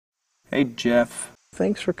Hey, Jeff.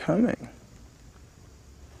 Thanks for coming.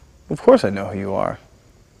 Of course I know who you are.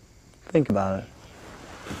 Think about it.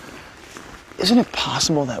 Isn't it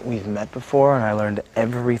possible that we've met before and I learned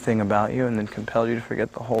everything about you and then compelled you to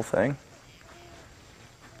forget the whole thing?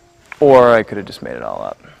 Or I could have just made it all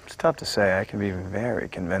up. It's tough to say. I can be very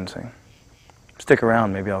convincing. Stick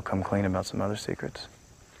around, maybe I'll come clean about some other secrets.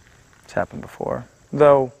 It's happened before.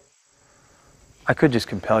 Though, I could just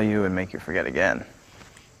compel you and make you forget again.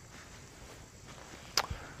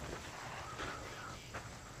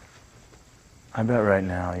 I bet right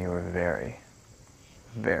now you are very,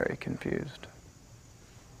 very confused.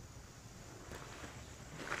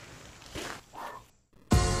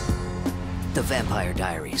 The Vampire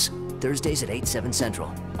Diaries, Thursdays at 8, 7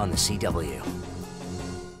 Central on the CW.